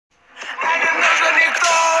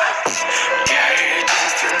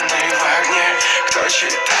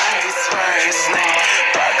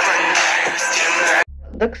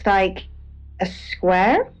looks like a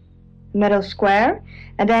square, metal square,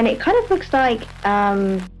 and then it kind of looks like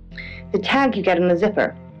the tag you get on the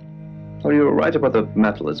zipper. Oh, you're right about the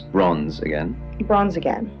metal. It's bronze again. Bronze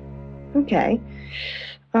again. Okay.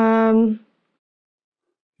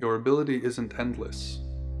 Your ability isn't endless.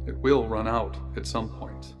 It will run out at some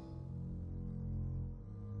point.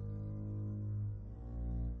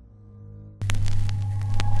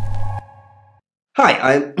 Hi,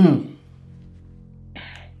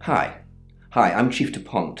 I'm Chief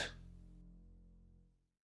DuPont.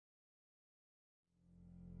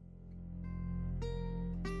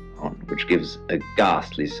 Which gives a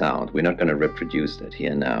ghastly sound. We're not going to reproduce that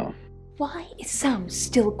here now. Why is Sam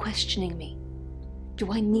still questioning me?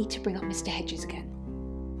 Do I need to bring up Mr. Hedges again?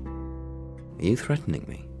 Are you threatening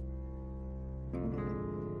me?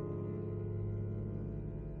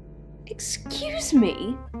 Excuse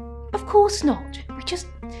me? Of course not. We just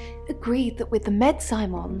agreed that with the meds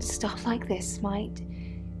I'm on, stuff like this might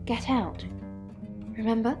get out.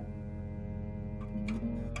 Remember?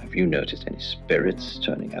 Have you noticed any spirits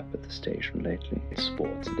turning up at the station lately? It's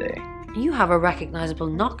sports day. You have a recognizable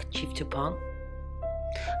knock, Chief DuPont.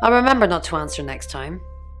 I'll remember not to answer next time.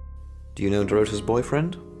 Do you know Dorota's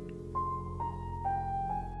boyfriend?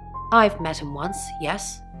 I've met him once,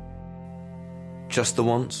 yes. Just the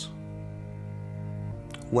once?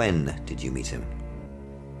 When did you meet him?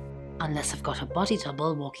 Unless I've got a body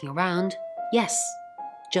double walking around, yes.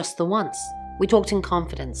 Just the once. We talked in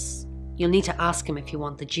confidence. You'll need to ask him if you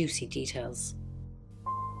want the juicy details.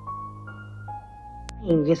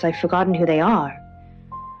 Yes, I've forgotten who they are.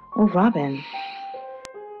 Oh, Robin.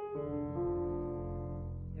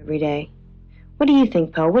 Every day. What do you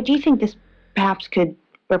think, Poe? What do you think this perhaps could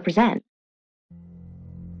represent?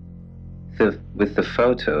 With the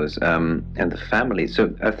photos and the family.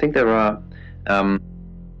 So I think there are...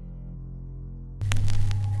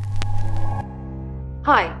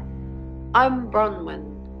 Hi, I'm Bronwyn.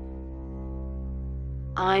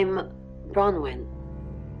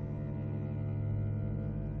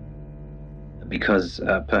 Because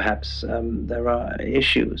perhaps there are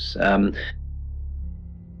issues.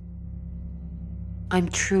 I'm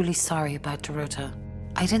truly sorry about Dorota.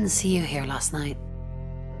 I didn't see you here last night.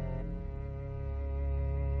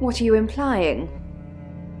 What are you implying?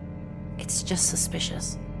 It's just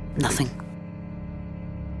suspicious. Nothing.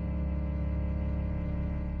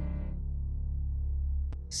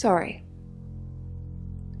 Sorry.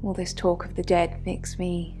 All this talk of the dead makes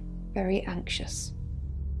me very anxious.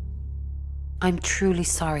 I'm truly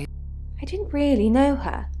sorry. I didn't really know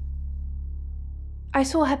her. I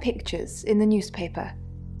saw her pictures in the newspaper.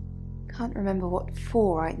 Can't remember what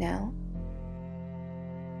for right now.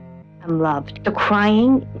 I'm loved. The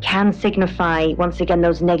crying can signify, once again,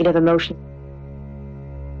 those negative emotions.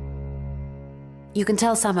 You can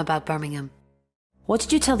tell Sam about Birmingham. What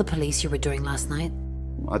did you tell the police you were doing last night?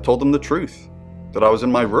 I told them the truth, that I was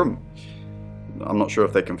in my room. I'm not sure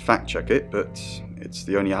if they can fact check it, but it's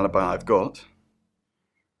the only alibi I've got.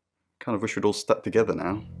 Kind of wish we'd all stuck together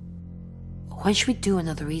now. When should we do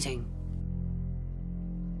another reading?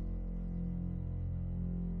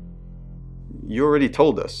 You already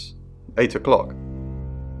told us. 8 o'clock.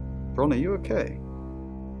 Bron, are you okay?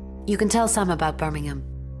 You can tell Sam about Birmingham.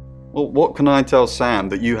 Well, what can I tell Sam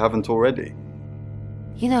that you haven't already?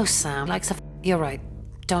 You know Sam likes a... You're right.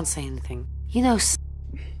 Don't say anything. You know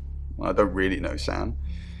Well, I don't really know Sam.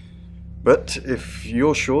 But if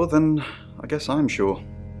you're sure, then I guess I'm sure.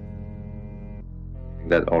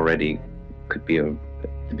 That already could be the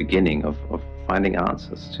beginning of finding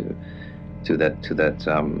answers to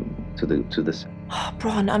this. Oh,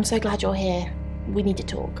 Bron, I'm so glad you're here. We need to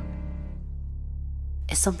talk.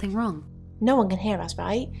 Is something wrong? No one can hear us,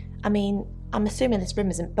 right? I mean, I'm assuming this room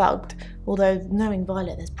isn't bugged, although knowing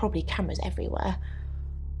Violet, there's probably cameras everywhere.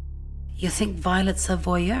 You think Violet's a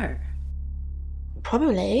voyeur?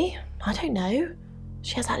 Probably. I don't know.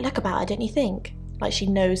 She has that look about her, don't you think? Like she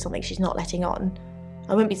knows something she's not letting on.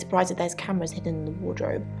 I wouldn't be surprised if there's cameras hidden in the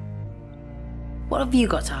wardrobe. What have you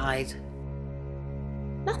got to hide?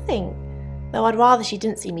 Nothing. Though I'd rather she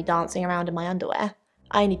didn't see me dancing around in my underwear.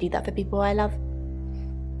 I only do that for people I love.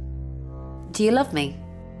 Do you love me?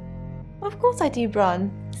 Of course I do,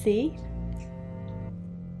 Bron. See?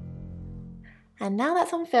 And now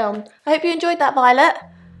that's on film. I hope you enjoyed that, Violet.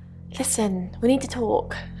 Listen, we need to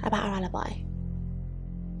talk about our alibi.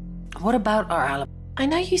 What about our alibi? I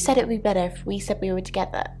know you said it would be better if we said we were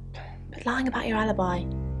together, but lying about your alibi,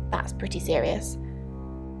 that's pretty serious.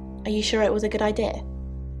 Are you sure it was a good idea?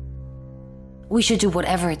 We should do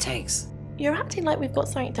whatever it takes. You're acting like we've got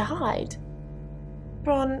something to hide.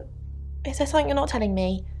 Bron, is there something you're not telling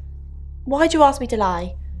me? Why'd you ask me to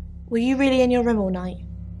lie? Were you really in your room all night?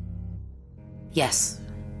 Yes.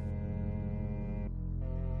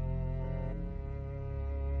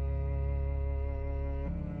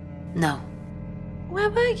 No. Where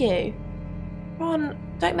were you? Ron,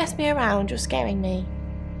 don't mess me around, you're scaring me.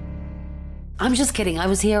 I'm just kidding. I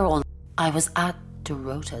was here all... I was at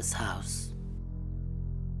Dorota's house.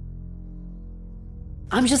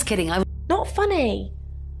 I'm just kidding. Not funny.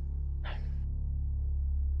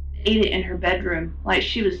 Ate it in her bedroom like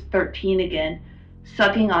she was 13 again,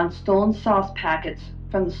 sucking on stolen sauce packets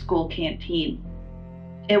from the school canteen.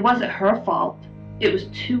 It wasn't her fault. It was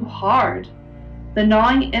too hard. The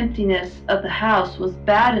gnawing emptiness of the house was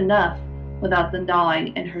bad enough without the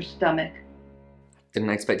gnawing in her stomach.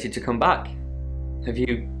 Didn't expect you to come back. Have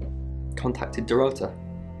you contacted Dorota?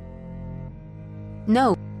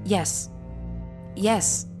 No. Yes.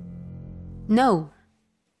 Yes. No.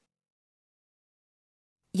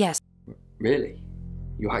 Yes. Really?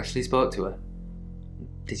 You actually spoke to her?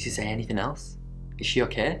 Did she say anything else? Is she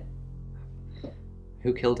okay?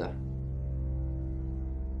 Who killed her?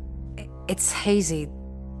 It's Hazy.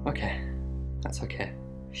 Okay, that's okay.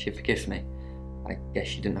 She forgives me. I guess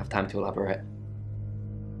she didn't have time to elaborate.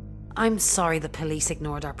 I'm sorry the police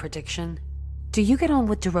ignored our prediction. Do you get on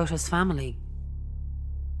with Dorota's family?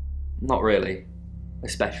 Not really.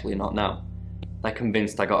 Especially not now. They're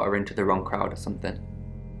convinced I got her into the wrong crowd or something.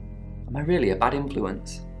 Am I really a bad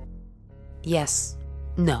influence? Yes.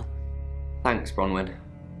 No. Thanks, Bronwyn.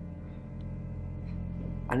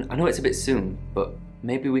 I know it's a bit soon, but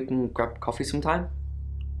maybe we can grab coffee sometime?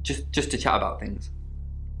 Just to chat about things.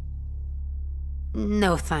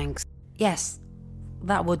 No thanks. Yes,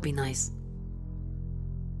 that would be nice.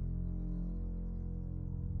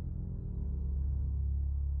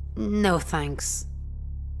 No thanks.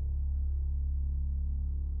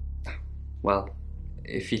 Well,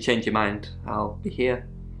 if you change your mind, I'll be here.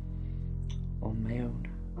 On my own.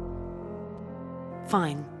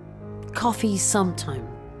 Fine. Coffee sometime.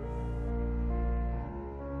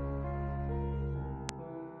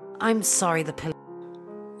 I'm sorry the police...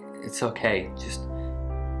 It's okay, just...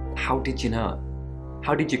 How did you know?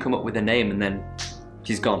 How did you come up with a name and then...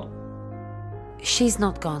 she's gone? She's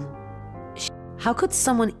not gone. How could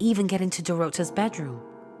someone even get into Dorota's bedroom?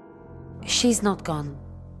 She's not gone.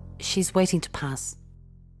 She's waiting to pass.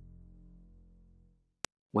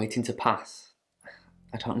 Waiting to pass?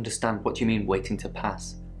 I don't understand. What do you mean, waiting to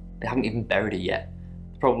pass? They haven't even buried her yet.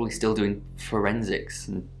 They're probably still doing forensics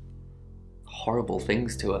and horrible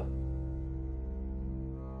things to her.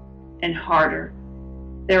 And harder.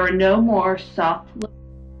 There were no more soft...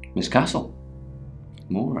 Miss Castle,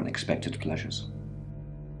 more unexpected pleasures.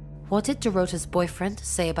 What did Dorota's boyfriend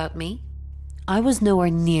say about me? I was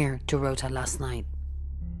nowhere near Dorota last night.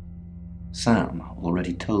 Sam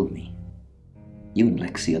already told me. You and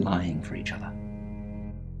Lexi are lying for each other.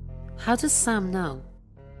 How does Sam know?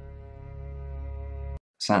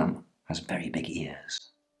 Sam has very big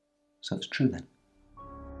ears. So it's true then.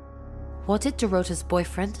 What did Dorota's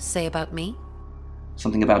boyfriend say about me?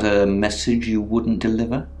 Something about a message you wouldn't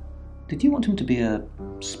deliver? Did you want him to be a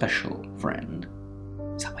special friend?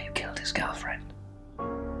 Is that why you killed his girlfriend?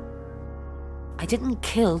 I didn't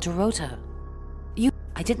kill Dorota.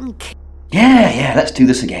 I didn't kill... Yeah, let's do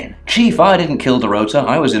this again. Chief, I didn't kill Dorota.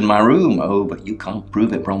 I was in my room. Oh, but you can't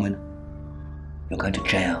prove it, Bronwyn. You're going to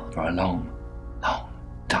jail for a long, long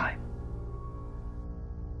time.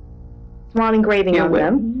 Small engraving on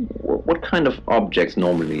them. What kind of objects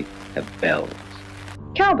normally have bells?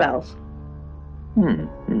 Cowbells. Hmm.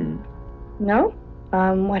 No?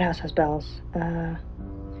 What else has bells? I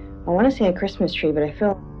want to say a Christmas tree, but I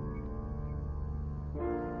feel...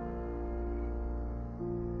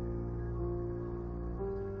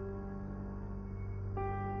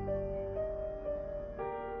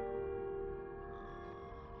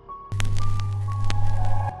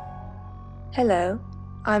 Hello,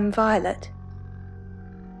 I'm Violet.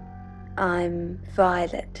 I'm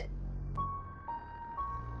Violet.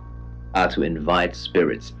 To invite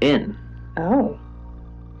spirits in. Oh.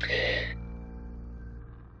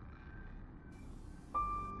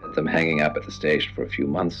 Had them hanging up at the station for a few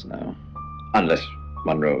months now. Unless,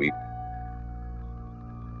 Monroe, you...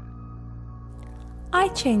 I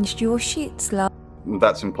changed your sheets, love.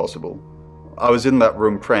 That's impossible. I was in that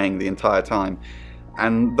room praying the entire time,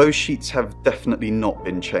 and those sheets have definitely not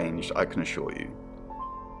been changed, I can assure you.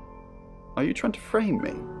 Are you trying to frame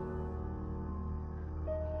me?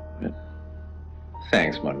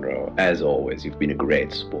 Thanks, Monroe. As always, you've been a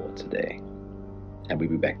great sport today. And we'll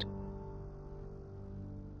be back to...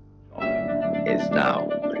 is now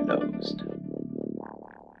closed.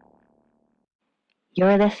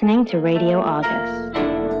 You're listening to Radio August.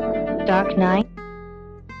 Dark Night.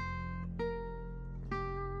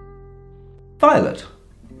 Violet,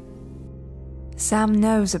 Sam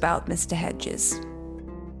knows about Mr. Hedges.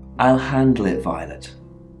 I'll handle it, Violet.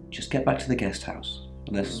 Just get back to the guest house.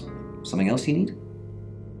 Unless something else you need?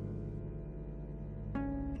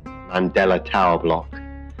 Mandela Tower block.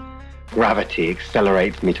 Gravity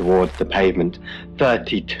accelerates me towards the pavement,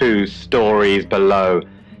 32 stories below.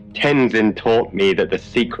 Tenzin taught me that the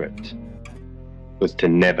secret was to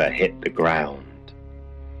never hit the ground.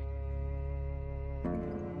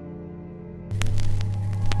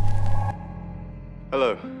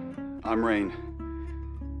 Hello, I'm Rain.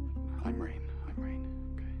 I'm Rain.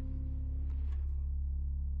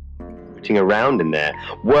 Rooting around in there,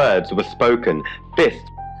 words were spoken, fists.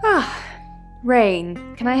 Ah,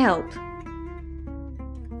 Rain, can I help?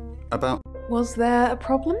 About Was there a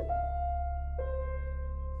problem?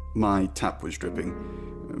 my tap was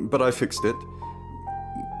dripping, but I fixed it.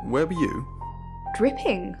 Where were you?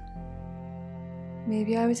 Dripping?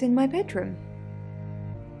 Maybe I was in my bedroom.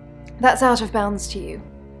 That's out of bounds to you.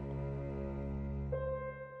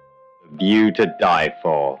 View to die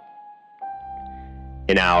for.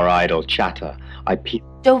 In our idle chatter, I peeped.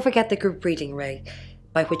 Don't forget the group reading, Ray.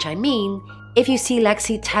 By which I mean, if you see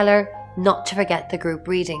Lexi, tell her not to forget the group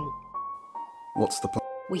reading. What's the plan?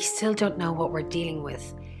 We still don't know what we're dealing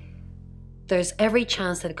with. There's every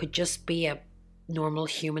chance that it could just be a normal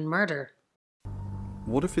human murder.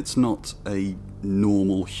 What if it's not a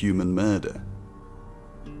normal human murder?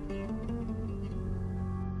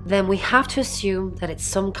 Then we have to assume that it's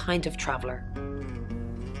some kind of traveller.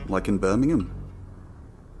 Like in Birmingham?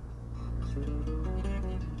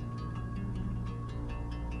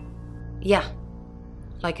 Yeah,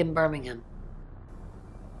 like in Birmingham.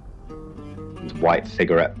 White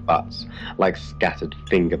cigarette butts, like scattered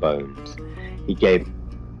finger bones. He gave.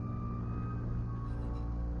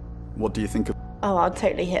 What do you think of? Oh, I'll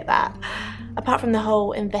totally hit that. Apart from the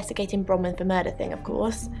whole investigating Bronwyn for murder thing, of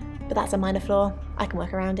course. But that's a minor flaw. I can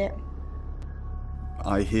work around it.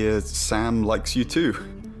 I hear Sam likes you too.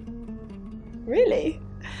 Really?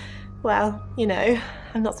 Well, you know,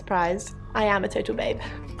 I'm not surprised. I am a total babe.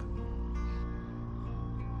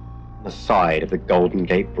 The side of the Golden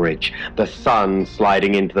Gate Bridge, the sun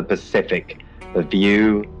sliding into the Pacific. The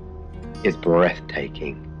view is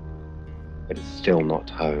breathtaking, but it's still not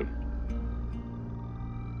home.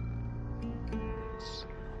 It's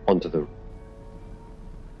onto the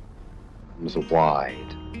rooms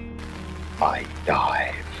wide. I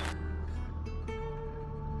dive.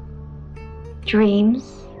 Dreams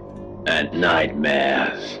And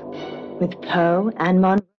nightmares. with Poe and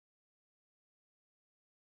Mon.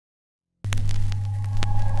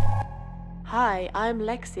 Hi, I'm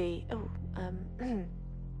Lexi. Oh,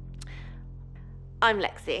 I'm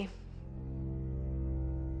Lexi.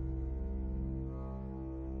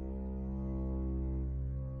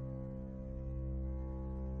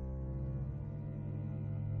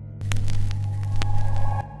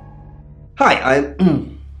 Hi,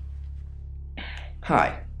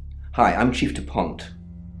 Hi, I'm Chief DuPont.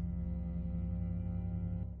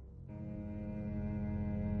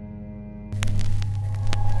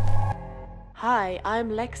 Hi, I'm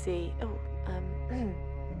Lexi. Oh,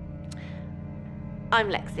 I'm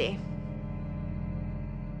Lexi.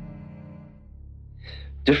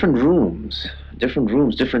 Different rooms,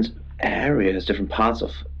 different areas, different parts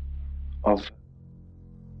of.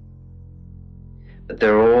 But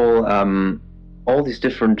they're all these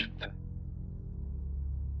different.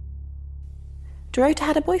 Dorota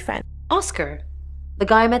had a boyfriend. Oscar, the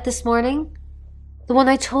guy I met this morning? The one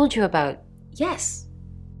I told you about. Yes.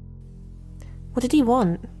 What did he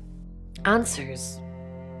want? Answers.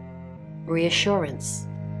 Reassurance.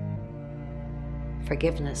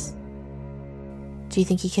 Forgiveness. Do you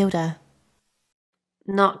think he killed her?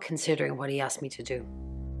 Not considering what he asked me to do.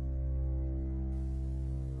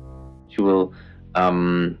 Usual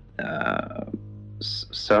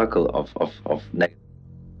circle of negative.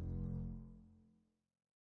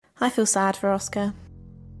 I feel sad for Oscar.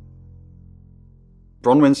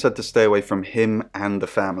 Bronwyn said to stay away from him and the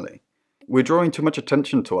family. We're drawing too much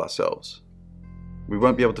attention to ourselves. We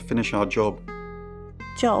won't be able to finish our job.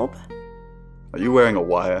 Job? Are you wearing a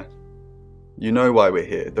wire? You know why we're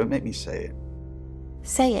here. Don't make me say it.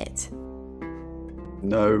 Say it.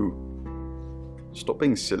 No. Stop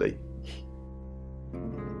being silly.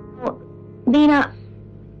 Lena,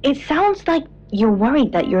 it sounds like you're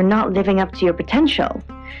worried that you're not living up to your potential.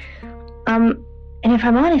 And if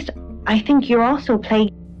I'm honest, I think you're also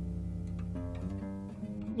playing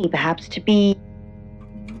perhaps to be.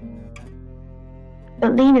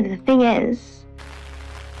 But Lena, the thing is,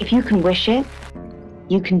 If you can wish it,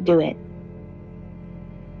 you can do it.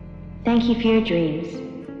 Thank you for your dreams.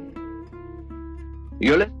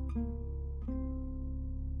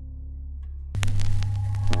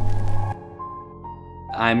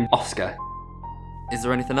 I'm Oscar. Is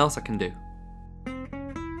there anything else I can do?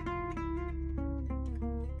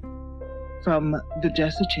 From the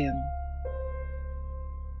Jessa Chin.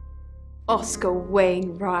 Oscar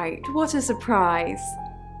Wainwright, what a surprise.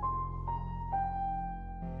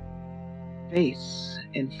 Face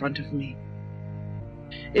in front of me.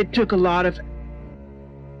 It took a lot of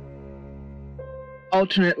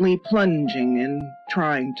alternately plunging and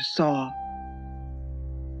trying to saw.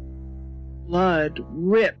 Blood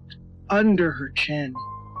ripped under her chin.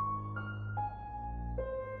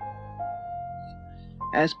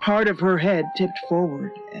 As part of her head tipped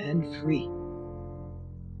forward and free.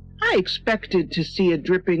 I expected to see a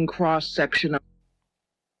dripping cross-section of...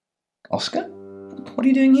 Oscar? What are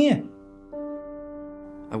you doing here?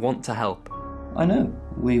 I want to help. I know.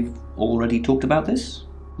 We've already talked about this.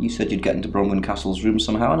 You said you'd get into Bronwyn Castle's room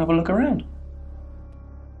somehow and have a look around.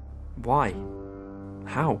 Why?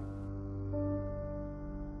 How?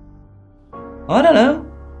 I don't know.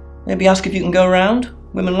 Maybe ask if you can go around.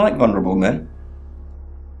 Women like vulnerable men.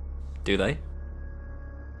 Do they?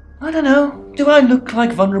 I don't know. Do I look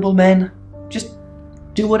like vulnerable men? Just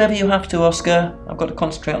do whatever you have to, Oscar. I've got to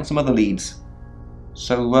concentrate on some other leads.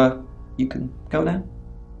 So, you can go now?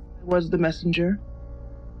 Was the messenger?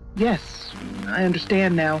 Yes, I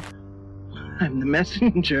understand now. I'm the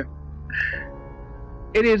messenger.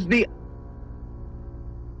 It is the...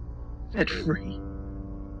 set free.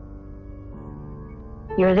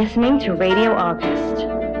 You're listening to Radio August,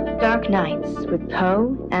 Dark Nights with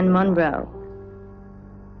Poe and Monroe.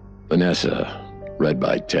 Vanessa, read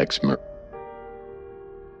by Tex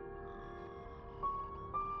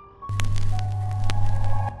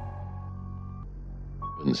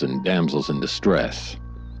and damsels in distress.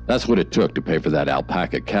 That's what it took to pay for that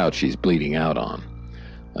alpaca couch she's bleeding out on.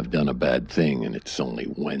 I've done a bad thing, and it's only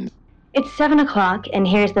Wednesday. It's 7 o'clock, and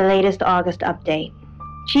here's the latest August update.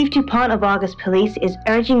 Chief DuPont of August Police is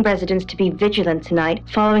urging residents to be vigilant tonight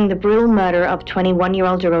following the brutal murder of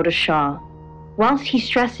 21-year-old Dorota Shaw. Whilst he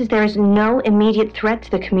stresses there is no immediate threat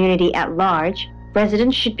to the community at large,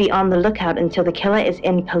 residents should be on the lookout until the killer is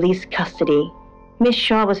in police custody. Miss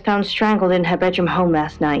Shaw was found strangled in her bedroom home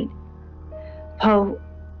last night. Poe,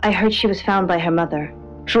 I heard she was found by her mother.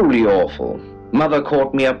 Truly awful. Mother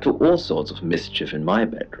caught me up to all sorts of mischief in my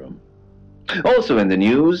bedroom. Also in the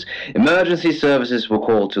news, emergency services were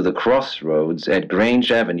called to the crossroads at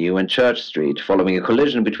Grange Avenue and Church Street following a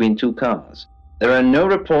collision between two cars. There are no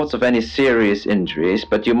reports of any serious injuries,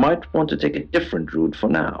 but you might want to take a different route for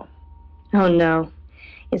now. Oh no.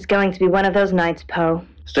 It's going to be one of those nights, Poe.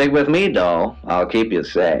 Stay with me, doll. I'll keep you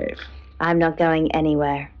safe. I'm not going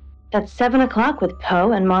anywhere. That's 7 o'clock with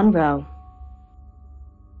Poe and Monroe.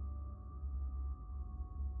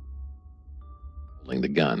 Holding the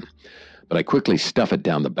gun, but I quickly stuff it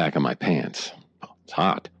down the back of my pants. Oh, it's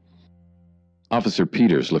hot. Officer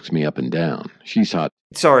Peters looks me up and down. She's hot.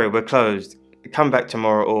 Sorry, we're closed. Come back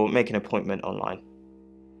tomorrow or make an appointment online.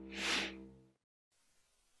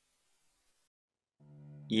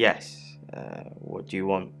 Yes. What do you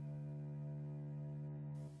want?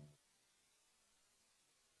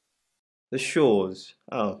 The Shaws.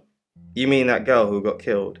 Oh. You mean that girl who got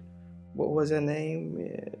killed? What was her name?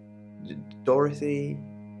 Dorothy?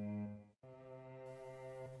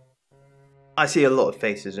 I see a lot of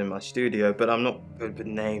faces in my studio, but I'm not good with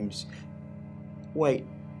names. Wait.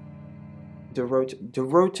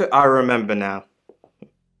 Dorota? I remember now.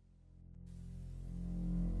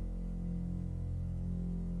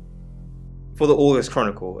 For the August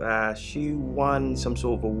Chronicle, she won some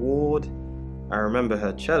sort of award. I remember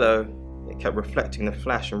her cello. It kept reflecting the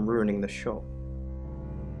flash and ruining the shot.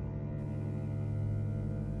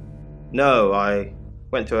 No, I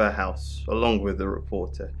went to her house, along with the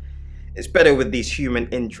reporter. It's better with these human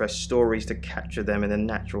interest stories to capture them in a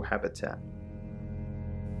natural habitat.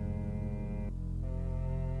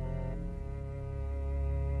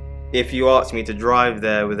 If you asked me to drive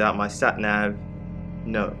there without my sat-nav,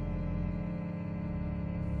 no.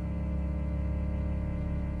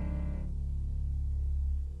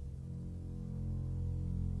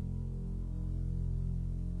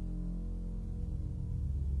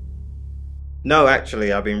 No,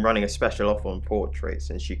 actually, I've been running a special offer on portraits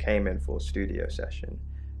since she came in for a studio session.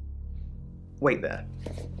 Wait there.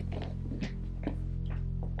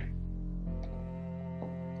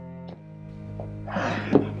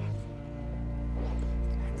 As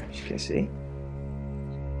you can see,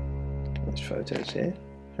 there's photos here.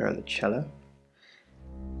 Her on the cello.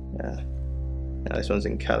 Now this one's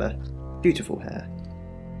in colour. Beautiful hair.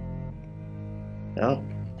 Oh,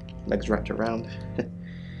 legs wrapped around.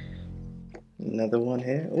 Another one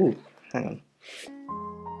here. Oh, hang on.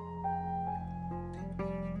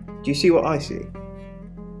 Do you see what I see?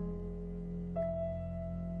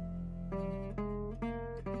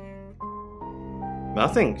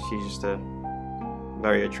 Nothing. She's just a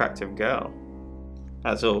very attractive girl.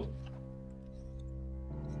 That's all.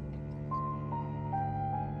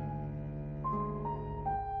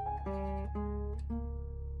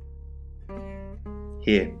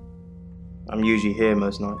 Here. I'm usually here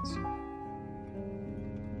most nights.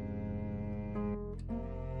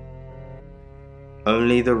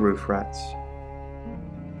 Only the roof rats.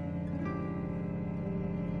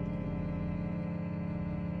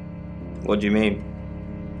 What do you mean?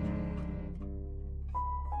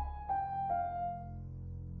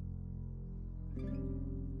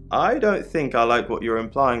 I don't think I like what you're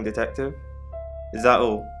implying, Detective. Is that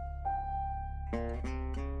all?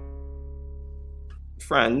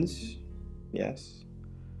 Friends? Yes.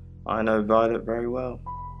 I know Violet very well.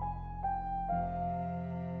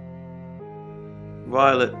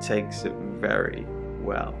 Violet takes it very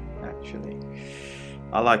well, actually.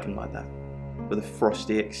 I like him like that. With a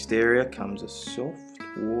frosty exterior comes a soft,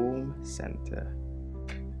 warm centre.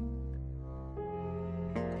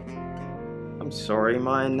 I'm sorry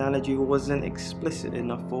my analogy wasn't explicit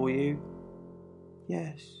enough for you.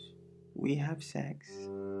 Yes, we have sex.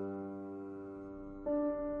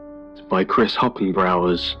 By Chris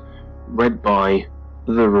Hoppenbrowers, read by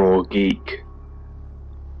The Raw Geek.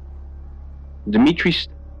 Dimitri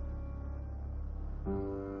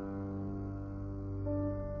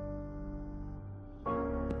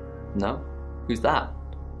No? Who's that?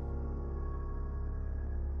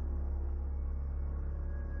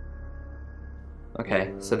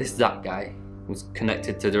 Okay, so this Zach guy was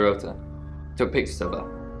connected to Dorota. Took pictures of her.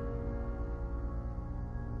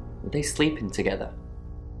 Were they sleeping together?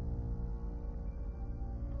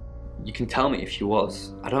 You can tell me if she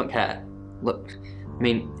was. I don't care. Look, I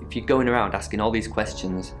mean, if you're going around asking all these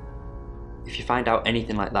questions, if you find out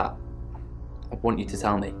anything like that, I'd want you to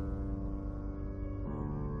tell me.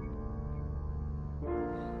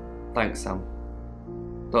 Thanks, Sam.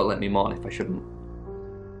 Don't let me mourn if I shouldn't.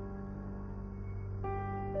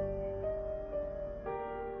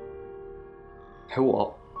 Who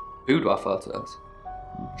what? Boudoir photos?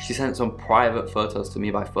 She sent some private photos to me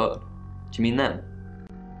by phone. Do you mean them?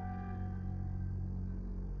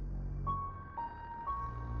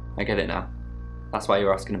 I get it now. That's why you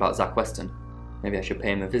were asking about Zach Weston. Maybe I should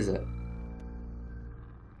pay him a visit.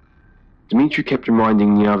 Dimitri kept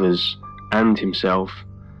reminding the others, and himself,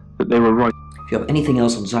 that they were right. If you have anything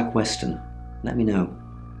else on Zach Weston, let me know.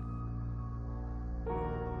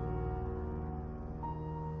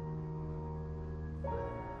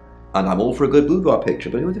 And I'm all for a good boudoir picture,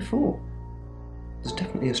 but who are they for? There's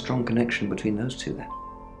definitely a strong connection between those two then.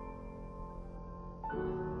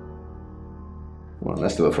 Well,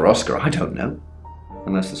 unless they were for Oscar, I don't know.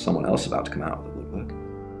 Unless there's someone else about to come out of the woodwork.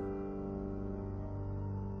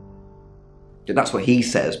 Yeah, that's what he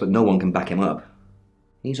says, but no one can back him up.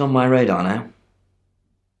 He's on my radar now.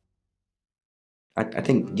 I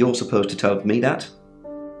think you're supposed to tell me that.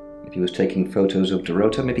 If he was taking photos of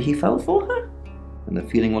Dorota, maybe he fell for her? And the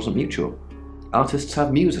feeling wasn't mutual. Artists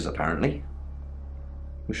have muses, apparently.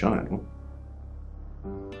 Wish I had one.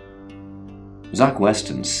 Zach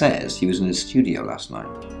Weston says he was in his studio last night.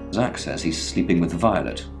 Zach says he's sleeping with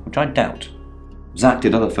Violet, which I doubt. Zach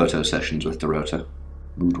did other photo sessions with Dorota.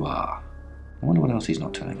 Boudoir. I wonder what else he's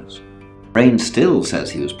not telling us. Rain still says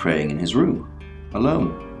he was praying in his room,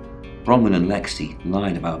 alone. Bronwyn and Lexi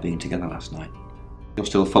lied about being together last night. You're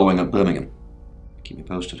still following up Birmingham. Keep me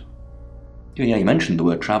posted. Yeah, he mentioned the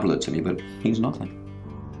word traveller to me, but he's nothing.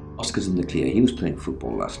 Oscar's in the clear. He was playing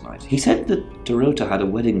football last night. He said that Dorota had a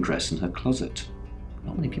wedding dress in her closet.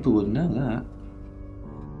 Not many people would know that.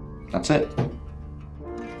 That's it.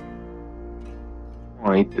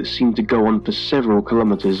 That seemed to go on for several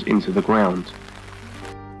kilometres into the ground.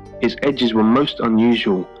 Its edges were most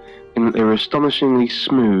unusual in that they were astonishingly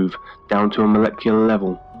smooth down to a molecular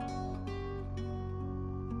level.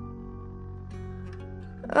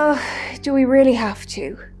 Do we really have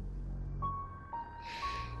to?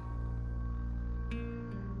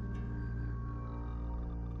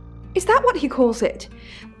 Is that what he calls it?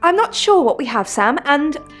 I'm not sure what we have, Sam,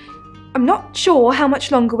 and I'm not sure how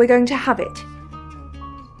much longer we're going to have it.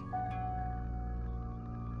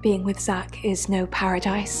 Being with Zach is no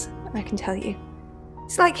paradise, I can tell you.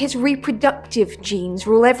 It's like his reproductive genes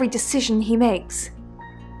rule every decision he makes.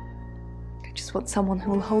 I just want someone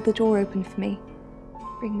who will hold the door open for me.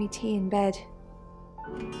 bring me tea in bed.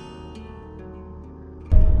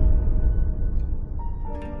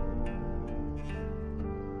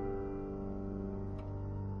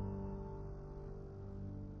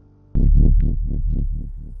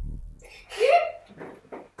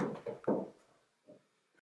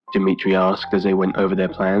 Dimitri asked as they went over their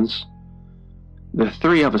plans. The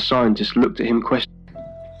three other scientists looked at him questioning.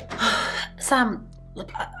 Sam,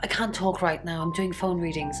 look, I can't talk right now. I'm doing phone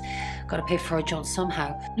readings. Gotta pay for a John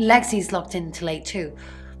somehow. Lexi's locked in till 8 too.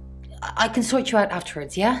 I can sort you out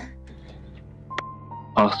afterwards, yeah?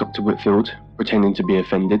 Asked Dr. Whitfield, pretending to be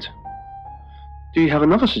offended. Do you have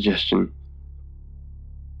another suggestion?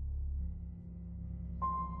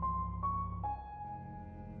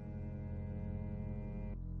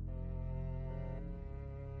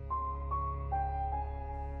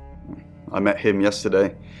 I met him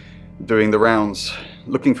yesterday, doing the rounds,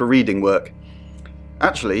 looking for reading work.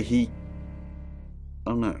 Actually,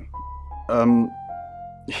 oh no.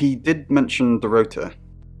 He did mention Dorota.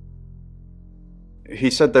 He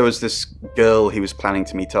said there was this girl he was planning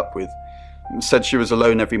to meet up with. Said she was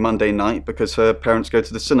alone every Monday night because her parents go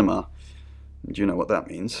to the cinema. Do you know what that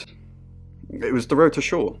means? It was Dorota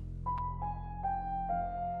Shaw.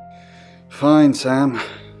 Fine, Sam.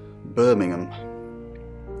 Birmingham.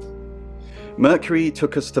 Mercury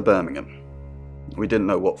took us to Birmingham. We didn't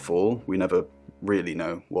know what for. We never really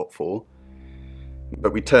know what for.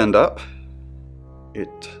 But we turned up.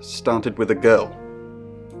 It started with a girl,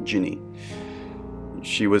 Ginny.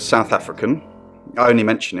 She was South African. I only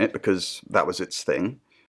mention it because that was its thing.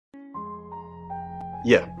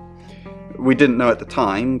 Yeah. We didn't know at the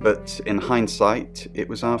time, but in hindsight, it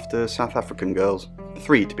was after South African girls.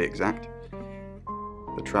 3 to be exact.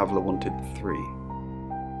 The Traveller wanted 3.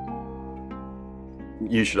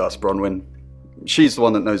 You should ask Bronwyn. She's the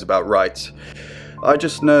one that knows about rights. I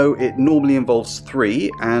just know it normally involves 3,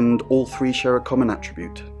 and all 3 share a common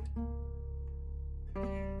attribute.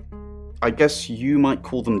 I guess you might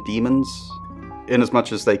call them demons, in as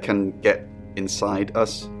much as they can get inside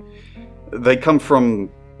us. They come from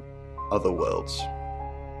other worlds.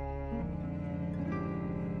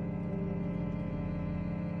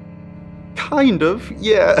 Kind of,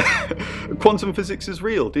 yeah. Quantum physics is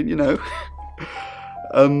real, didn't you know?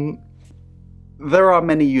 There are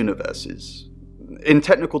many universes. In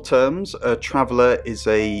technical terms, a traveller is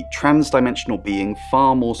a trans-dimensional being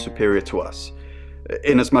far more superior to us,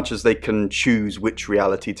 in as much as they can choose which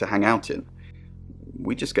reality to hang out in.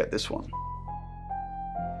 We just get this one.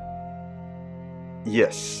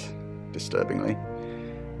 Yes, disturbingly.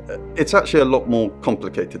 It's actually a lot more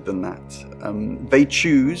complicated than that. They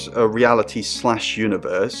choose a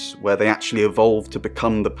reality/universe where they actually evolve to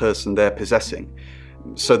become the person they're possessing.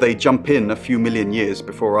 So they jump in a few million years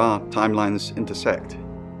before our timelines intersect.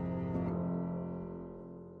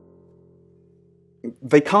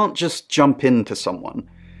 They can't just jump into someone.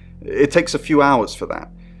 It takes a few hours for that.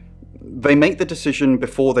 They make the decision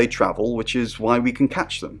before they travel, which is why we can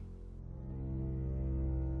catch them.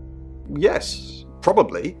 Yes,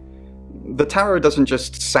 probably. The tarot doesn't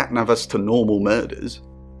just sat-nav us to normal murders.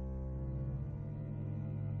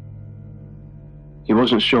 He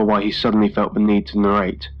wasn't sure why he suddenly felt the need to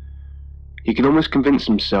narrate. He could almost convince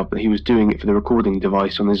himself that he was doing it for the recording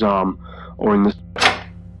device on his arm, or in the...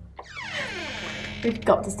 We've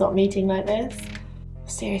got to stop meeting like this.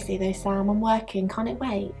 Seriously though, Sam, I'm working. Can't it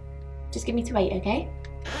wait? Just give me to 8, okay?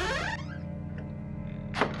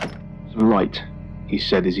 The light, he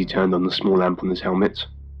said as he turned on the small lamp on his helmet.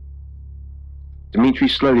 Dimitri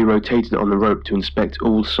slowly rotated it on the rope to inspect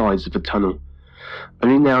all sides of the tunnel.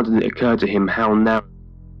 Only now did it occur to him how narrow...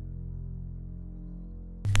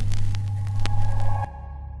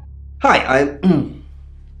 Hi,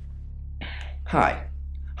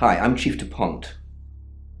 I'm Chief DuPont.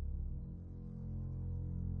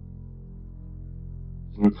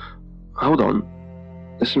 Hold on.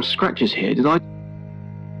 There's some scratches here. Did I...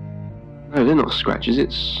 No, they're not scratches.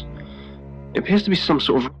 It appears to be some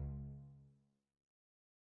sort of...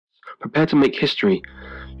 Prepare to make history.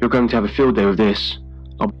 You're going to have a field day with this.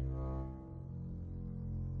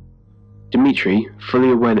 Dimitri, fully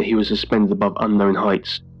aware that he was suspended above unknown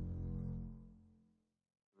heights,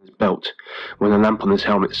 his belt, when the lamp on his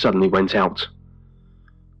helmet suddenly went out.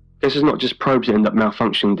 Guess it's not just probes that end up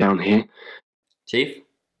malfunctioning down here. Chief?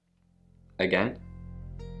 Again?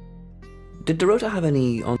 Did Dorota have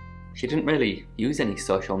any on... She didn't really use any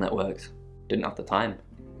social networks. Didn't have the time.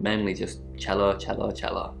 Mainly just cello.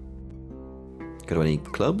 Go to any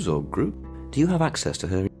clubs or group? Do you have access to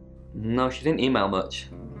her? No, she didn't email much.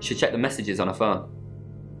 She checked the messages on her phone.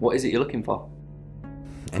 What is it you're looking for?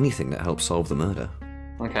 Anything that helps solve the murder.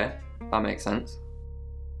 Okay, that makes sense.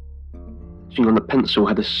 Etching on the pencil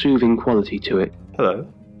had a soothing quality to it. Hello.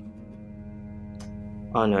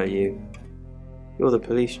 I know you. You're the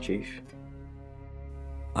police chief.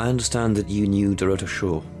 I understand that you knew Dorota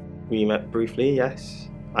Shaw. We met briefly, yes.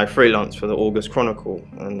 I freelanced for the August Chronicle,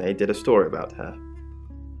 and they did a story about her.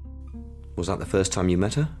 Was that the first time you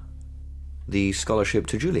met her? The scholarship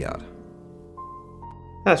to Juilliard?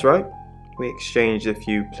 That's right. We exchanged a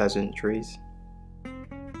few pleasantries.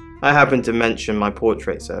 I happened to mention my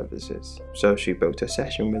portrait services, so she booked a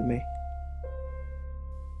session with me.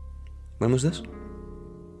 When was this?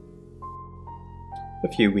 A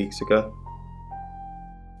few weeks ago.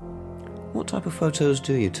 What type of photos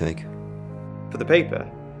do you take? For the paper?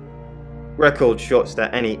 Record shots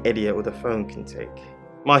that any idiot with a phone can take.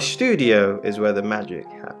 My studio is where the magic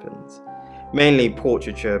happens. Mainly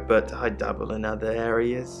portraiture, but I dabble in other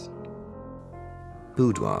areas.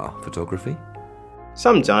 Boudoir photography?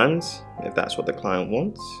 Sometimes, if that's what the client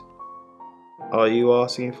wants. Are you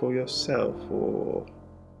asking for yourself, or...?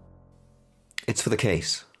 It's for the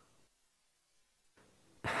case.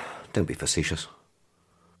 Don't be facetious.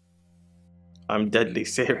 I'm deadly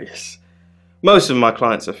serious. Most of my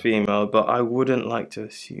clients are female, but I wouldn't like to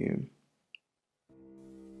assume.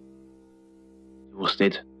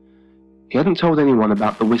 Exhausted. He hadn't told anyone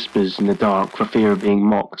about the whispers in the dark for fear of being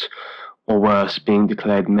mocked, or worse, being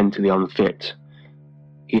declared mentally unfit.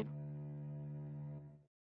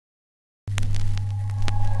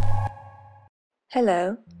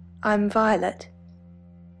 Hello, I'm Violet.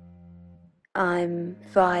 I'm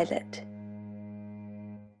Violet.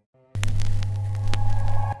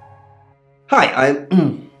 Hi,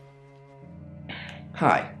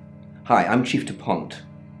 Hi, I'm Chief DuPont.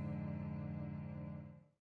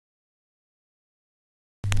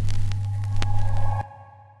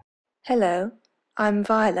 Hello, I'm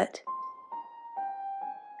Violet.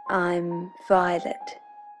 I'm Violet.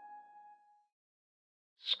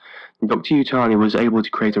 Dr. Utani was able to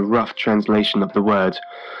create a rough translation of the word,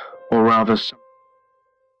 or rather,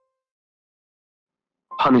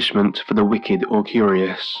 punishment for the wicked or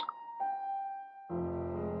curious.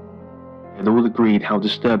 And all agreed how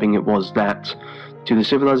disturbing it was that, to the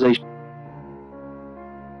civilization,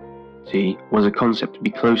 was a concept to be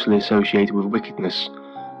closely associated with wickedness,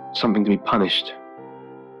 something to be punished.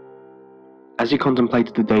 As he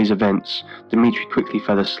contemplated the day's events, Dmitri quickly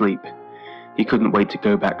fell asleep. He couldn't wait to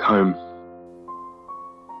go back home.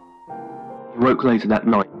 He woke later that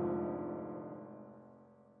night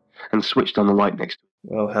and switched on the light next to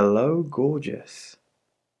him. Well, hello, gorgeous.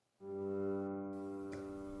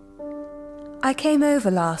 I came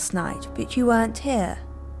over last night, but you weren't here.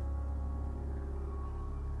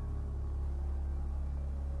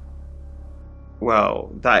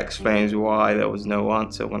 Well, that explains why there was no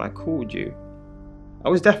answer when I called you. I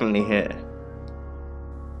was definitely here.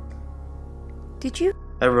 Did you?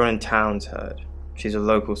 Everyone in town's heard. She's a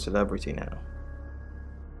local celebrity now.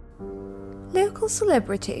 Local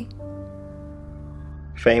celebrity?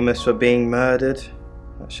 Famous for being murdered?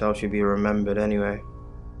 That's how she'll be remembered anyway.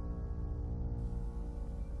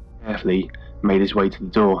 Carefully made his way to the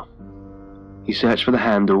door. He searched for the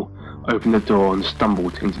handle, opened the door and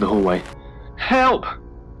stumbled into the hallway. "Help!"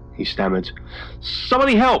 he stammered.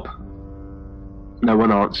 "Somebody help!" No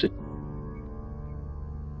one answered.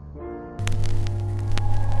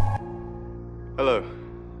 Hello,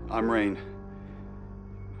 I'm Rain.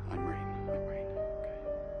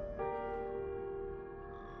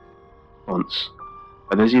 Once,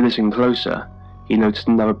 but as he listened closer, he noticed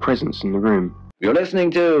another presence in the room. You're listening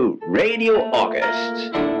to Radio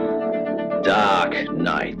August, Dark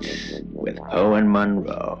Nights with Poe and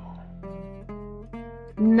Monroe.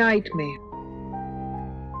 Nightmare.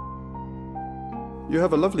 You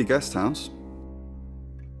have a lovely guest house.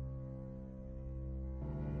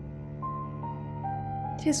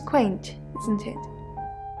 It is quaint, isn't it?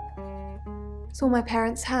 It's all my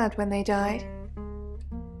parents had when they died.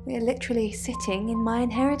 We're literally sitting in my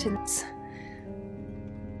inheritance.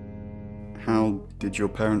 How did your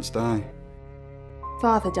parents die?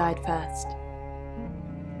 Father died first.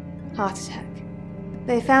 Heart attack.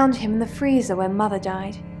 They found him in the freezer when Mother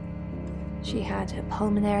died. She had a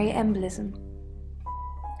pulmonary embolism.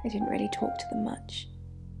 I didn't really talk to them much.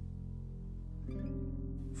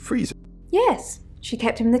 Freezer? Yes, she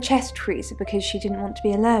kept him in the chest freezer because she didn't want to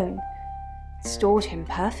be alone. Stored him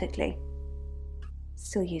perfectly.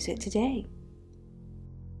 Still use it today.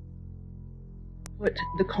 Put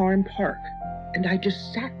the car in park, and I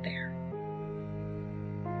just sat there.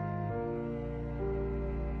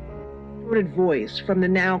 Distorted voice from the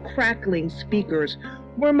now crackling speakers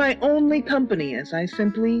were my only company as I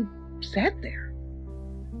simply sat there.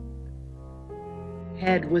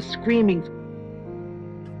 Head was screaming.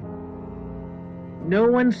 No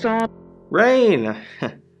one saw... Rain!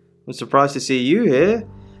 I'm surprised to see you here.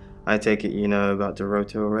 I take it you know about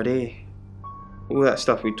Dorota already. All that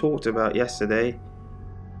stuff we talked about yesterday,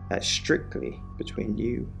 that's strictly between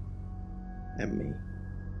you and me.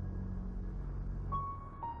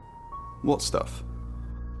 What stuff?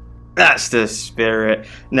 That's the spirit.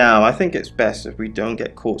 Now, I think it's best if we don't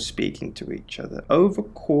get caught speaking to each other.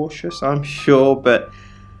 Overcautious, I'm sure, but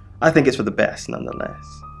I think it's for the best nonetheless.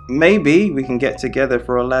 Maybe we can get together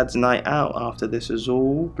for a lad's night out after this is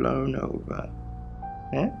all blown over.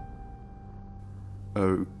 Yeah?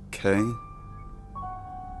 Okay.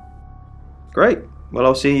 Great. Well,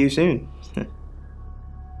 I'll see you soon.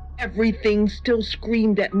 Everything still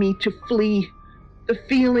screamed at me to flee. The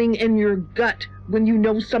feeling in your gut when you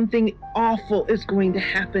know something awful is going to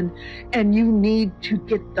happen and you need to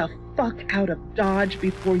get the fuck out of Dodge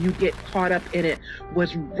before you get caught up in it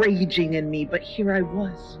was raging in me, but here I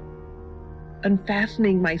was,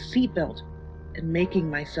 unfastening my seatbelt and making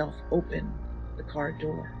myself open the car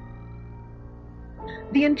door.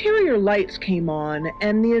 The interior lights came on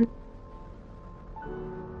and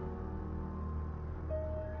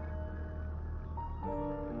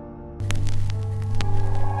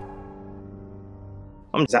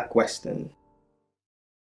I'm Zach Weston,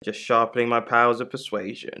 just sharpening my powers of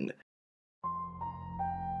persuasion.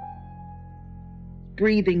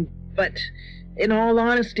 breathing, but in all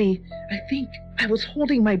honesty, I think I was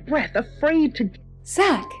holding my breath, afraid to...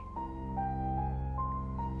 Zach!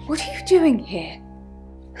 What are you doing here?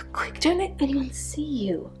 Quick, don't let anyone see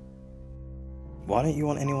you. Why don't you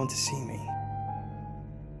want anyone to see me?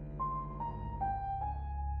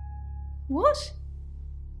 What?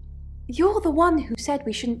 You're the one who said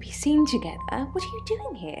we shouldn't be seen together. What are you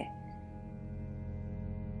doing here?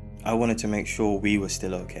 I wanted to make sure we were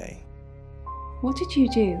still okay. What did you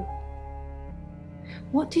do?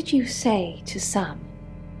 What did you say to Sam?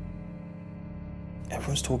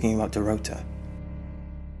 Everyone's talking about Dorota.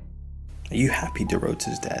 Are you happy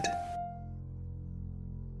Dorota's dead?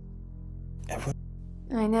 Everyone...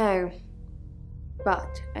 I know.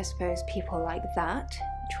 But I suppose people like that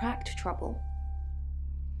attract trouble.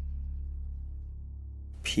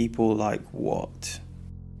 People like what?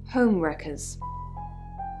 Homewreckers.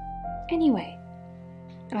 Anyway,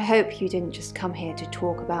 I hope you didn't just come here to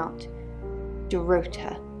talk about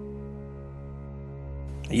Dorota.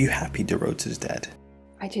 Are you happy Dorota's dead?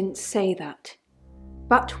 I didn't say that.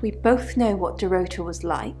 But we both know what Dorota was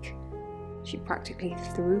like. She practically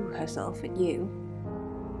threw herself at you.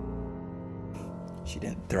 She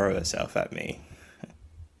didn't throw herself at me.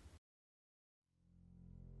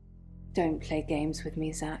 Don't play games with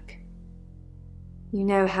me, Zach. You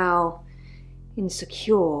know how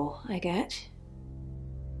insecure I get.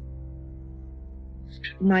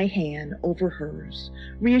 My hand over hers,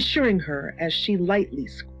 reassuring her as she lightly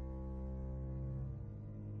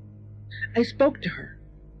I spoke to her.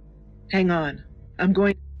 Hang on, I'm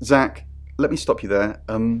going... Zach, let me stop you there.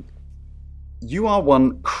 You are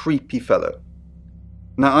one creepy fellow.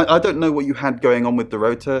 Now, I don't know what you had going on with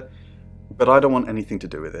Dorota, but I don't want anything to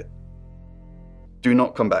do with it. Do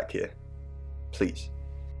not come back here. Please.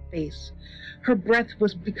 Face. Her breath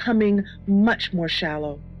was becoming much more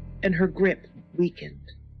shallow, and her grip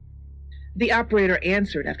weakened. The operator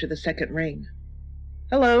answered after the second ring.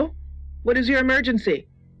 Hello? What is your emergency?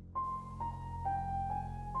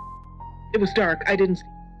 It was dark. I didn't...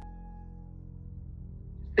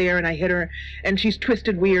 There, and I hit her, and she's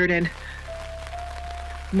twisted weird, and...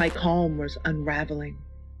 My calm was unraveling.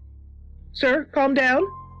 Sir, calm down.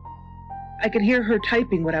 I could hear her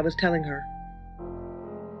typing what I was telling her.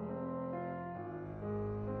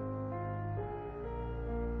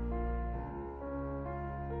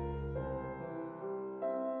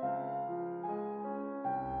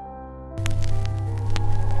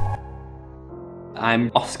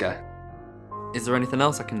 I'm Oscar. Is there anything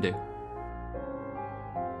else I can do?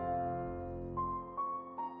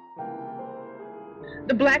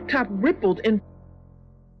 The blacktop rippled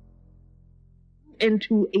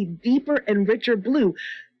into a deeper and richer blue,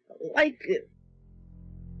 like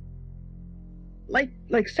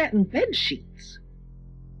satin bed sheets.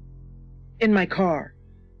 In my car,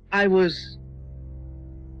 I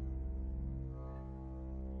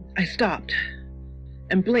stopped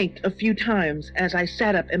and blinked a few times as I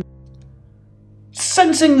sat up and...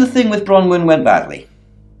 Sensing the thing with Bronwyn went badly.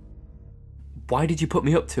 Why did you put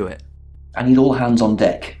me up to it? I need all hands on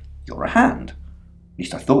deck. You're a hand. At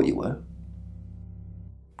least I thought you were.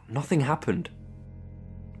 Nothing happened.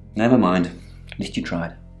 Never mind. At least you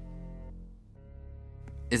tried.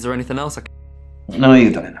 Is there anything else I can... No,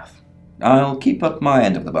 you've done enough. I'll keep up my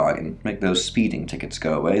end of the bargain, make those speeding tickets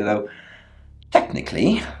go away, though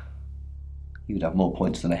Technically, you'd have more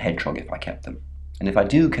points than a hedgehog if I kept them. And if I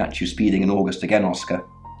do catch you speeding in August again, Oscar,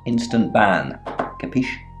 instant ban.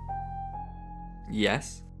 Capiche?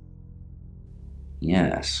 Yes?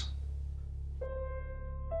 Yes.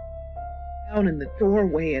 Down in the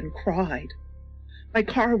doorway and cried. My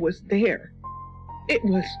car was there. It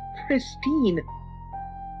was pristine.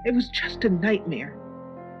 It was just a nightmare.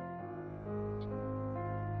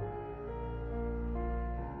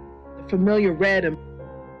 The familiar red and...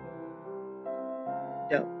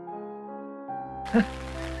 No.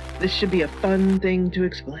 This should be a fun thing to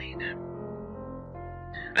explain.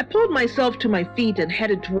 I pulled myself to my feet and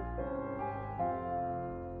headed toward...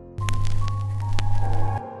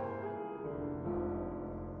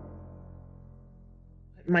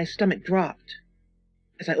 My stomach dropped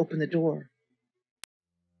as I opened the door.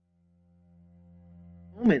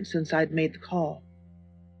 A moment since I'd made the call.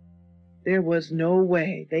 There was no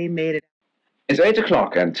way they made it. It's 8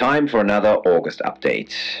 o'clock and time for another August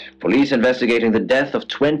update. Police investigating the death of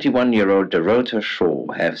 21-year-old Dorota Shaw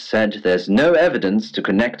have said there's no evidence to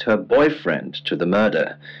connect her boyfriend to the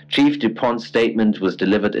murder. Chief DuPont's statement was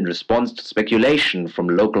delivered in response to speculation from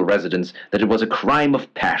local residents that it was a crime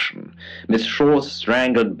of passion. Miss Shaw's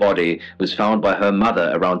strangled body was found by her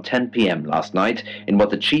mother around 10 p.m. last night in what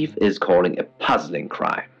the chief is calling a puzzling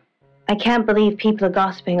crime. I can't believe people are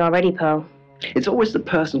gossiping already, Poe. It's always the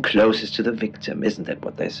person closest to the victim, isn't that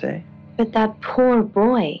what they say? But that poor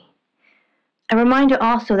boy. A reminder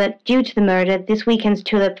also that due to the murder, this weekend's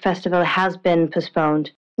Tulip Festival has been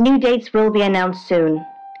postponed. New dates will be announced soon.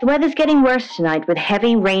 The weather's getting worse tonight with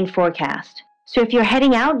heavy rain forecast. So if you're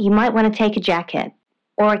heading out, you might want to take a jacket.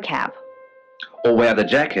 Or a cab. Or wear the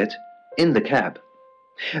jacket in the cab.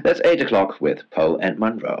 That's 8 o'clock with Poe and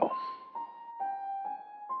Monroe.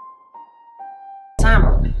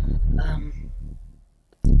 Sam,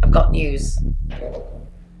 I've got news.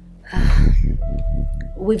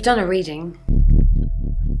 We've done a reading.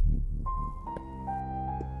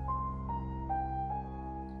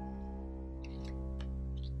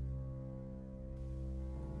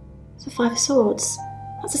 It's a Five of Swords.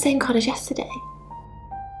 That's the same card as yesterday.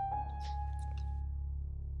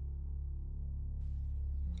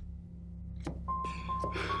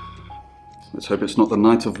 Let's hope it's not the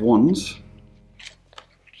Knight of Wands.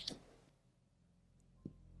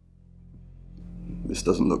 This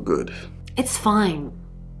doesn't look good. It's fine.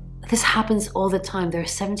 This happens all the time. There are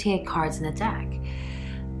 78 cards in a deck.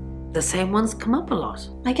 The same ones come up a lot.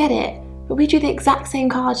 I get it, but we drew the exact same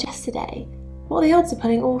cards yesterday. What are the odds of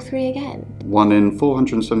pulling all three again? 1 in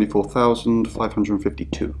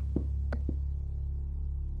 474,552.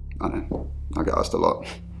 I know, I get asked a lot.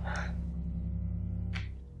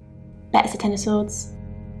 Bet it's a Ten of Swords.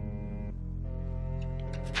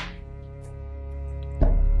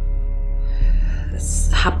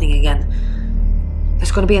 It's happening again.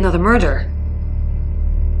 There's going to be another murder.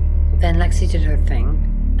 Then Lexi did her thing,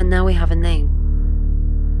 and now we have a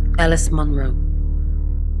name. Alice Munro.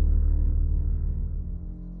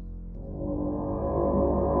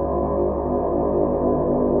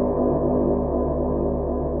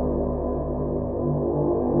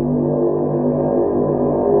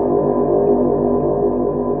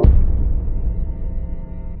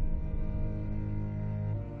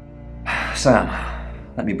 Sam,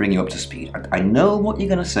 let me bring you up to speed. I know what you're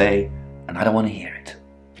going to say, and I don't want to hear it.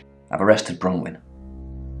 I've arrested Bronwyn.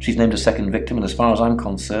 She's named a second victim, and as far as I'm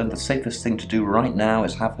concerned, the safest thing to do right now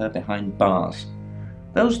is have her behind bars.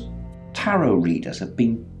 Those tarot readers have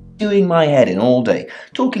been doing my head in all day,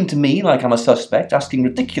 talking to me like I'm a suspect, asking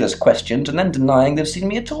ridiculous questions, and then denying they've seen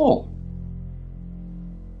me at all.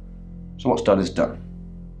 So what's done is done.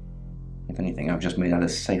 If anything, I've just made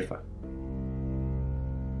Alice safer.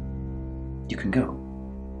 You can go.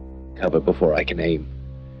 Cover before I can aim.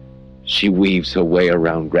 She weaves her way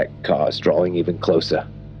around wrecked cars, drawing even closer.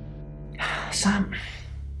 Sam,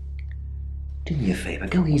 do me a favour,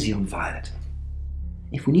 go easy on Violet.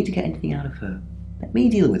 If we need to get anything out of her, let me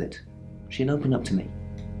deal with it. She'll open up to me.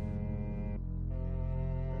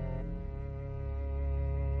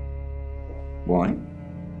 Why?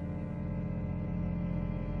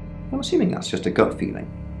 I'm assuming that's just a gut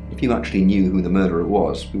feeling. If you actually knew who the murderer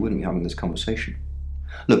was, we wouldn't be having this conversation.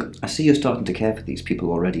 Look, I see you're starting to care for these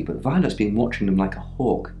people already, but Violet's been watching them like a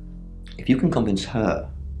hawk. If you can convince her,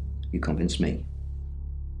 you convince me.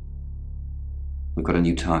 We've got a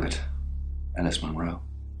new target. Alice Munro.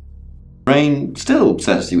 Rain still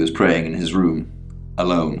says he was praying in his room,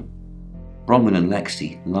 alone. Bronwyn and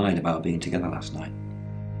Lexi lied about being together last night.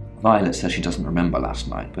 Violet says she doesn't remember last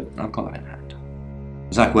night, but I've got that in hand.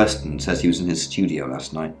 Zach Weston says he was in his studio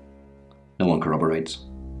last night. No one corroborates.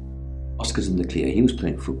 Oscar's in the clear. He was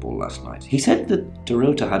playing football last night. He said that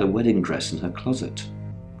Dorota had a wedding dress in her closet.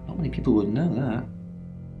 Not many people would know that.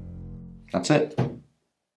 That's it.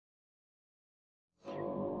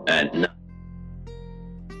 And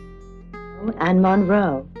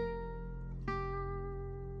Monroe.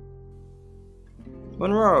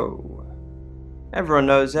 Monroe. Everyone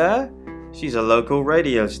knows her. She's a local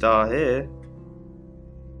radio star here.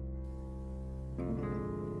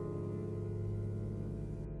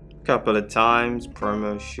 Couple of times,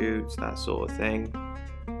 promo shoots, that sort of thing.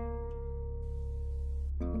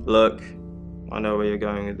 Look, I know where you're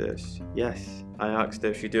going with this. Yes, I asked her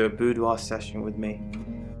if she'd do a boudoir session with me.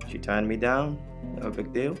 She turned me down. No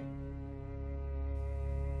big deal.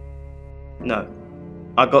 No,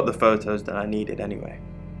 I got the photos that I needed anyway.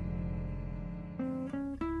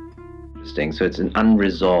 Interesting. So it's an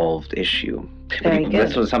unresolved issue. Very good.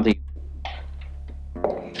 That's sort of something.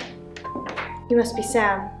 You must be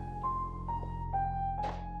Sam.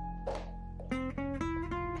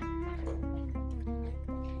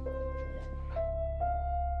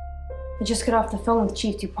 I just got off the phone with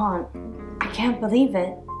Chief DuPont. I can't believe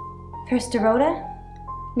it. First Dorota,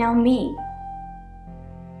 now me.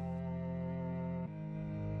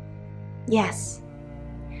 Yes,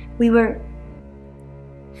 we were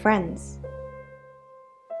friends.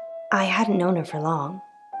 I hadn't known her for long,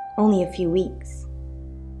 only a few weeks.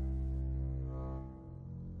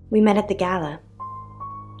 We met at the gala.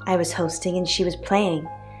 I was hosting and she was playing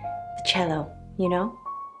the cello, you know?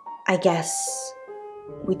 I guess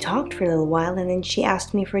we talked for a little while and then she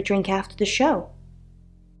asked me for a drink after the show.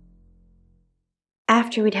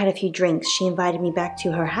 After we'd had a few drinks, she invited me back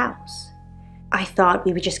to her house. I thought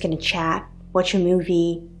we were just gonna chat, watch a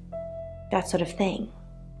movie, that sort of thing.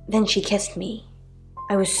 Then she kissed me.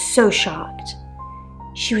 I was so shocked.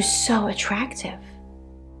 She was so attractive.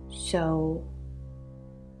 So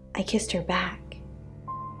I kissed her back.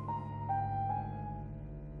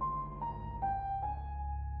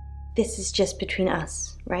 This is just between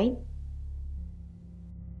us, right?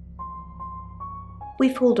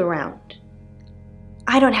 We fooled around.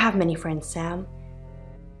 I don't have many friends, Sam.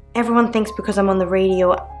 Everyone thinks because I'm on the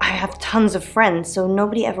radio, I have tons of friends, so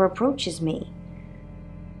nobody ever approaches me.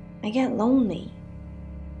 I get lonely.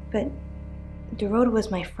 But Dorota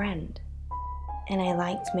was my friend, and I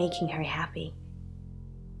liked making her happy.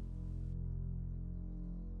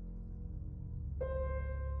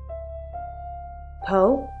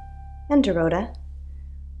 Poe and Dorota,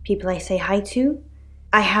 people I say hi to.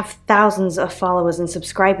 I have thousands of followers and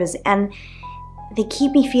subscribers, and they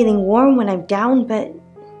keep me feeling warm when I'm down, but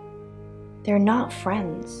they're not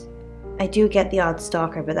friends. I do get the odd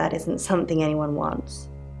stalker, but that isn't something anyone wants.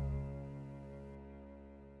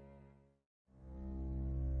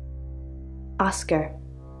 Oscar,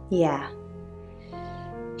 yeah.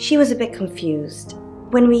 She was a bit confused.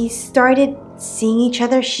 When we started seeing each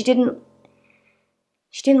other, she didn't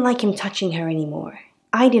like him touching her anymore.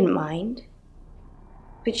 I didn't mind,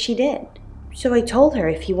 but she did. So I told her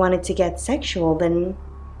if he wanted to get sexual, then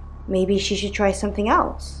maybe she should try something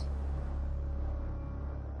else.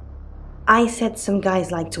 I said some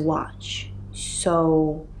guys like to watch,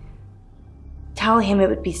 so tell him it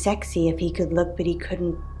would be sexy if he could look but he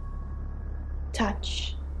couldn't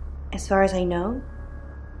touch. As far as I know,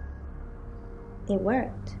 it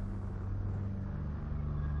worked.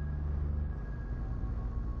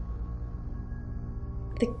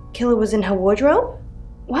 The killer was in her wardrobe?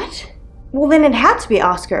 What? Well, then it had to be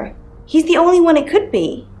Oscar. He's the only one it could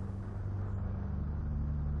be.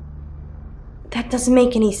 That doesn't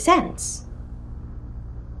make any sense.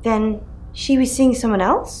 Then she was seeing someone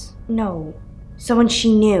else? No. Someone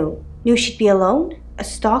she knew. Knew she'd be alone? A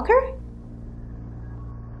stalker?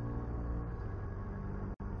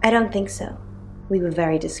 I don't think so. We were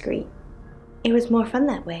very discreet. It was more fun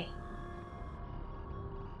that way.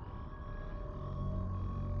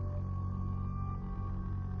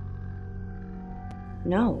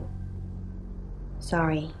 No.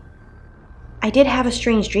 Sorry. I did have a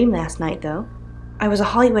strange dream last night, though. I was a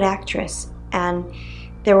Hollywood actress, and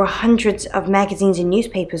there were hundreds of magazines and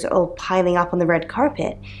newspapers all piling up on the red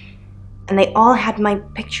carpet, and they all had my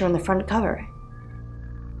picture on the front cover.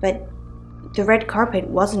 But the red carpet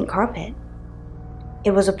wasn't carpet.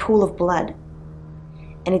 It was a pool of blood,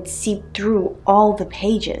 and it seeped through all the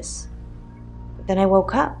pages. Then I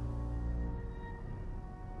woke up.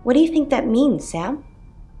 What do you think that means, Sam?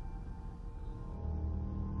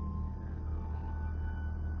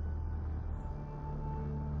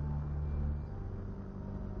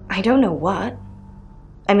 I don't know what.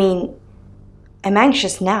 I mean, I'm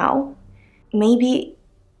anxious now. Maybe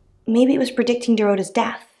it was predicting Dorota's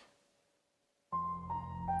death.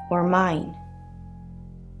 or mine.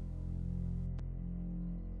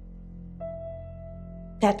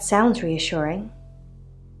 That sounds reassuring.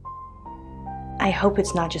 I hope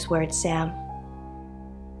it's not just words, Sam.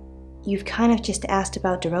 You've kind of just asked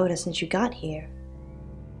about Dorota since you got here.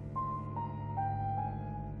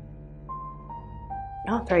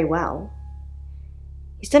 Not very well.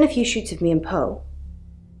 He's done a few shoots of me and Poe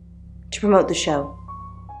to promote the show.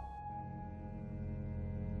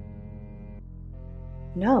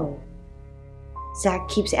 No. Zach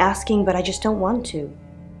keeps asking, but I just don't want to.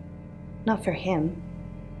 Not for him,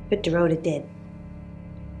 but Dorota did.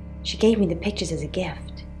 She gave me the pictures as a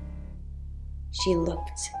gift. She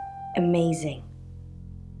looked amazing.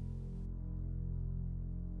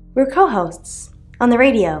 We're co-hosts on the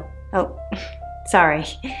radio. Oh, sorry.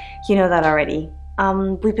 You know that already.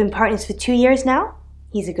 We've been partners for 2 years now.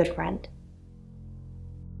 He's a good friend.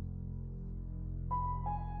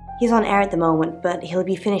 He's on air at the moment, but he'll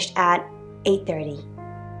be finished at 8:30.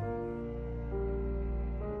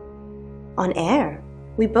 On air?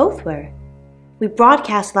 We both were. We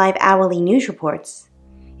broadcast live hourly news reports.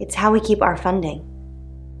 It's how we keep our funding.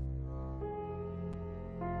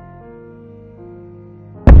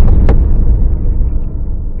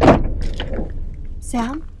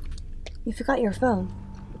 Sam, you forgot your phone.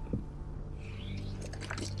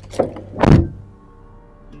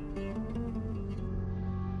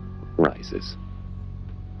 Rises.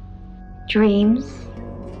 Dreams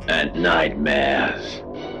And nightmares.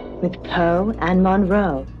 with Poe and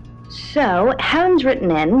Monroe. So, Helen's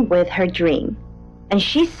written in with her dream, and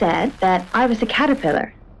she said that I was a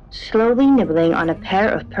caterpillar, slowly nibbling on a pair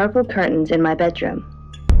of purple curtains in my bedroom.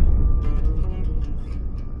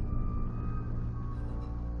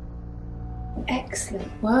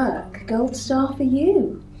 Excellent work. Gold star for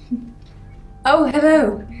you. Oh,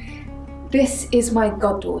 hello. This is my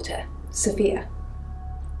goddaughter, Sophia.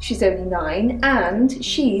 She's only 9 and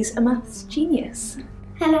she's a maths genius.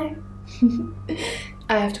 Hello.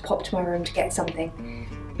 I have to pop to my room to get something.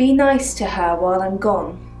 Be nice to her while I'm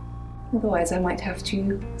gone. Otherwise I might have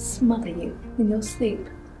to smother you in your sleep.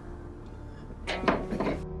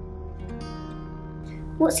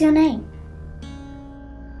 What's your name?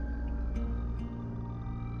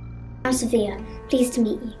 I'm Sophia. Pleased to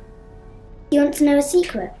meet you. You want to know a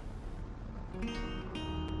secret?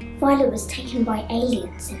 Violet was taken by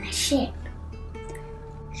aliens in their ship.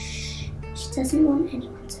 Shh. She doesn't want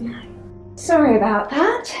anyone to know. Sorry about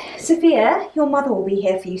that. Sophia, your mother will be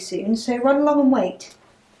here for you soon, so run along and wait.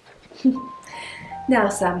 Now,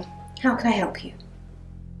 Sam, how can I help you?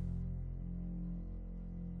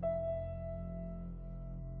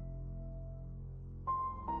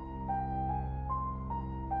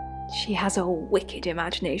 She has a wicked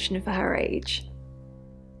imagination for her age.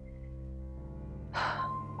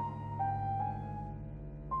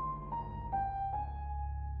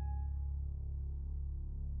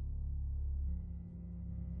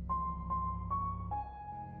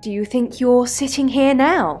 Do you think you're sitting here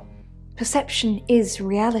now? Perception is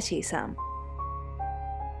reality, Sam.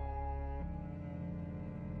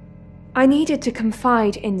 I needed to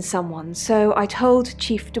confide in someone, so I told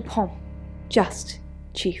Chief Dupont. Just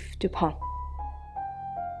Chief Dupont.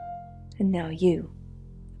 And now you,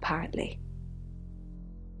 apparently.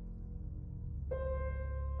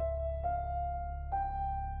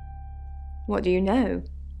 What do you know?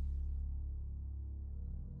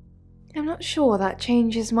 I'm not sure that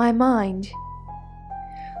changes my mind.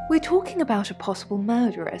 We're talking about a possible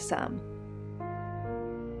murderer, Sam.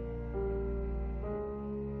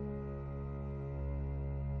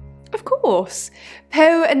 Of course.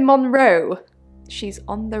 Poe and Monroe. She's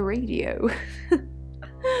on the radio.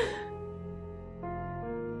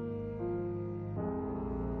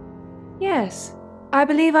 Yes, I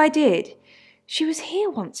believe I did. She was here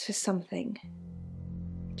once for something.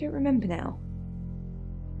 I don't remember now.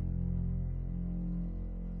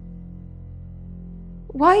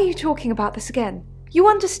 Why are you talking about this again? You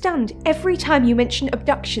understand, every time you mention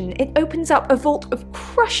abduction, it opens up a vault of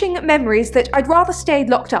crushing memories that I'd rather stay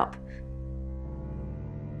locked up.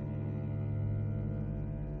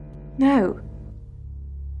 No.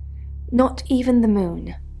 Not even the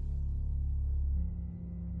moon.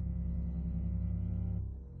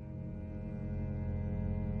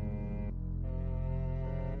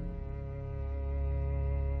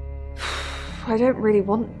 I don't really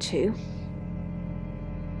want to.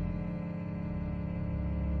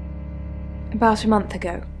 About a month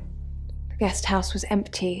ago, the guest house was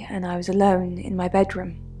empty and I was alone in my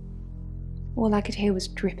bedroom. All I could hear was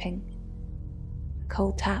dripping. A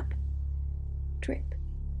cold tap. Drip.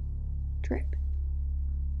 Drip.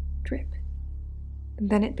 Drip. And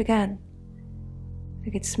then it began. I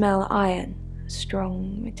could smell iron, a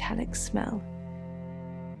strong metallic smell.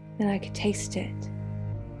 Then I could taste it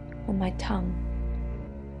on my tongue.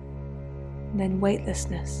 And then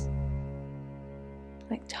weightlessness,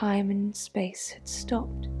 like time and space had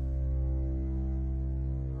stopped.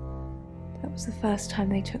 That was the first time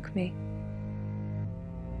they took me.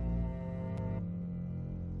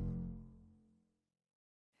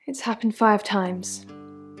 It's happened 5 times,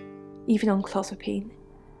 even on clozapine.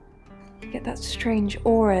 I get that strange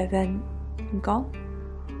aura, then I'm gone.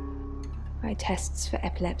 I had tests for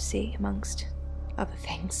epilepsy, amongst other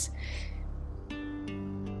things.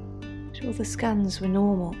 But all the scans were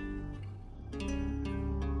normal.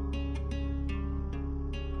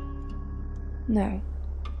 No.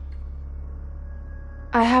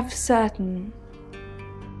 I have certain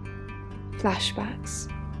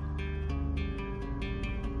flashbacks.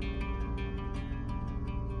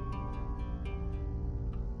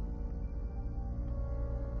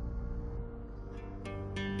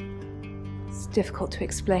 It's difficult to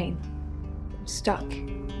explain. I'm stuck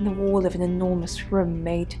in the wall of an enormous room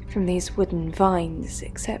made from these wooden vines,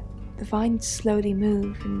 except the vines slowly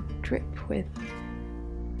move and drip with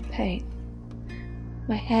pain.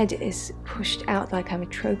 My head is pushed out like I'm a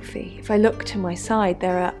trophy. If I look to my side,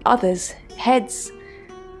 there are others, heads,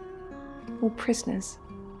 all prisoners,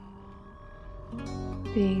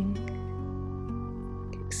 being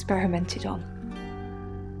experimented on.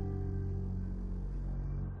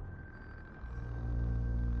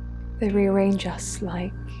 They rearrange us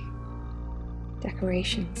like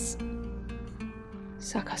decorations,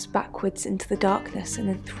 suck us backwards into the darkness and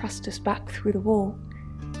then thrust us back through the wall.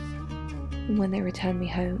 And when they return me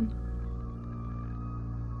home,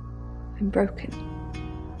 I'm broken.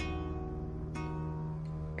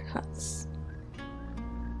 Cuts,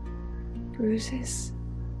 bruises,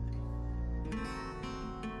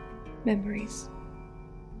 memories.